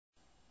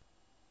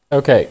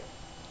Okay,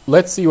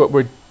 let's see what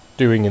we're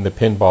doing in the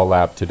Pinball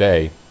Lab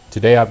today.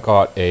 Today I've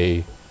got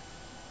a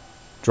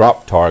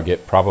drop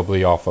target,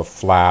 probably off a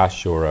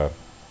flash or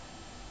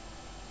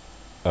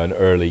an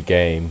early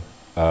game,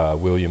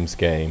 Williams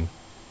game.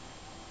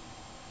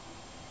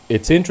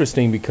 It's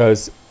interesting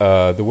because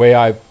the way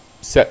I've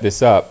set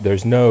this up,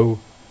 there's no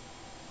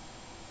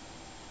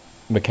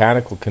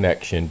mechanical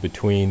connection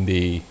between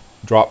the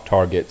drop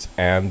targets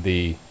and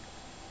the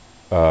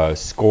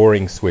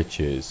scoring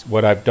switches.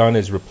 What I've done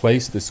is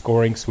replace the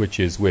scoring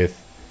switches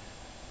with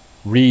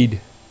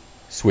reed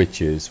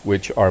switches,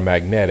 which are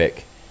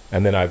magnetic,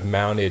 and then I've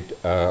mounted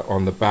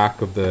on the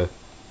back of the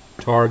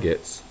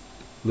targets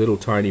little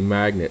tiny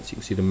magnets. You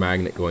can see the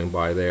magnet going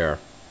by there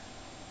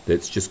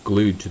that's just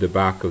glued to the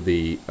back of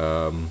the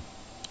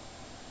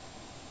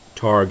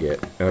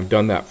target, and I've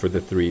done that for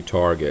the 3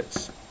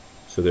 targets.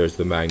 So there's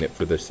the magnet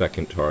for the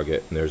second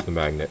target, and there's the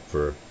magnet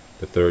for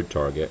the third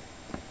target.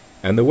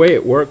 And the way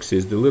it works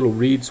is the little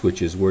reed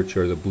switches, which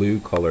are the blue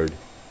colored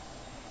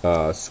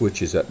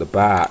switches at the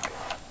back,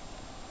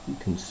 you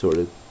can sort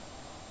of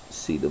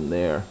see them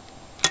there.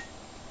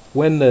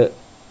 When the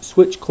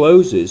switch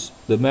closes,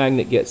 the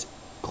magnet gets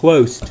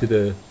close to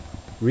the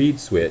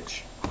reed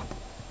switch,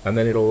 and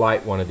then it'll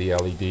light one of the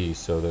LEDs.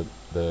 So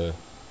the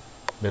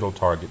middle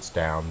target's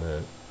down,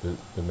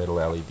 the middle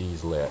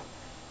LED's lit.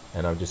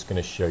 And I'm just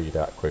going to show you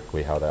that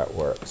quickly, how that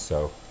works.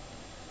 So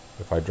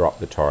if I drop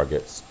the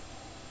targets,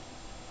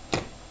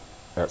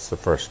 that's the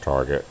first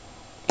target,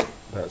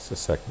 that's the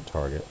second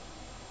target,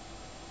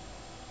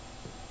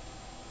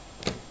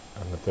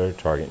 and the third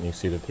target, and you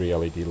see the 3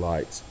 LED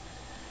lights.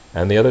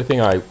 And the other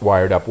thing I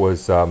wired up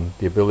was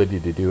the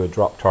ability to do a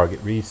drop target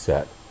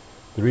reset.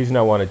 The reason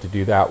I wanted to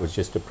do that was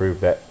just to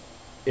prove that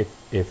if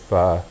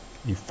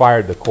you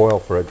fired the coil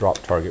for a drop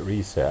target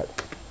reset,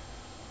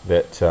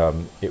 that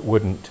it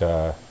wouldn't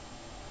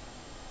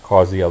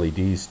cause the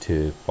LEDs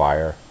to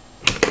fire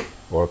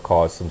or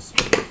cause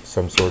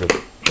some sort of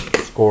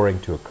scoring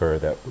to occur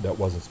that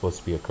wasn't supposed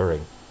to be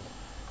occurring.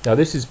 Now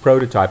this is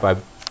prototype.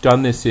 I've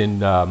done this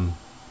in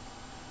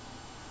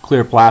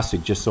clear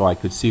plastic just so I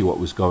could see what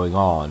was going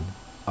on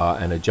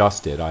and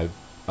adjust it. I've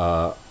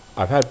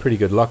had pretty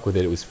good luck with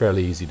it. It was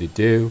fairly easy to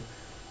do.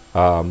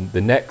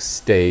 The next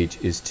stage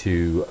is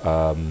to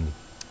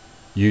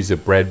use a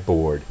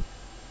breadboard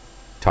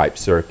type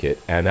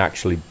circuit and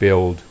actually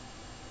build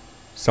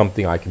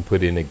something I can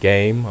put in a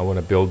game. I want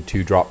to build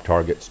 2 drop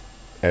targets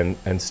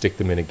and stick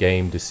them in a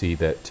game to see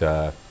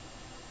that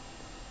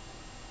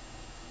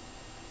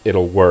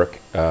it'll work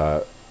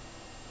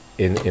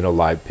in a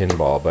live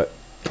pinball. But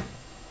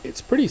it's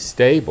pretty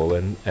stable,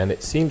 and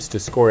it seems to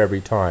score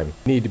every time.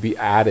 Need to be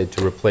added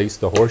to replace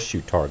the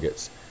horseshoe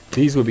targets.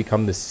 These would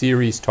become the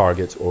series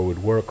targets or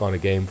would work on a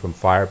game from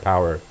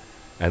Firepower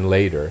and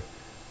later.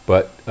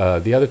 But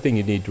the other thing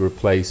you need to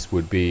replace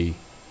would be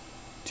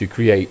to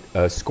create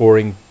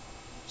scoring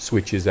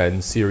switches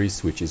and series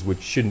switches,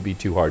 which shouldn't be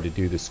too hard to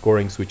do. The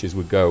scoring switches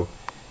would go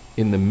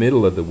in the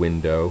middle of the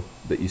window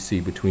that you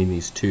see between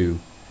these 2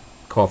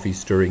 coffee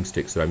stirring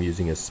sticks that I'm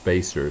using as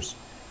spacers.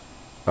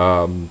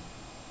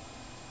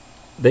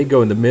 They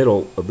go in the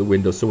middle of the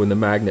window, so when the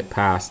magnet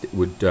passed, it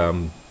would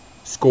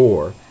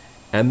score.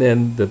 And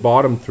then the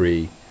bottom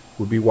 3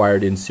 would be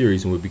wired in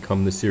series and would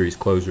become the series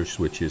closer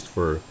switches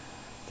for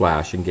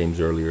Flash and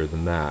games earlier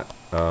than that.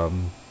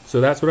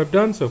 So that's what I've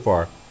done so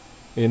far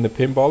in the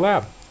Pinball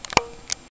Lab.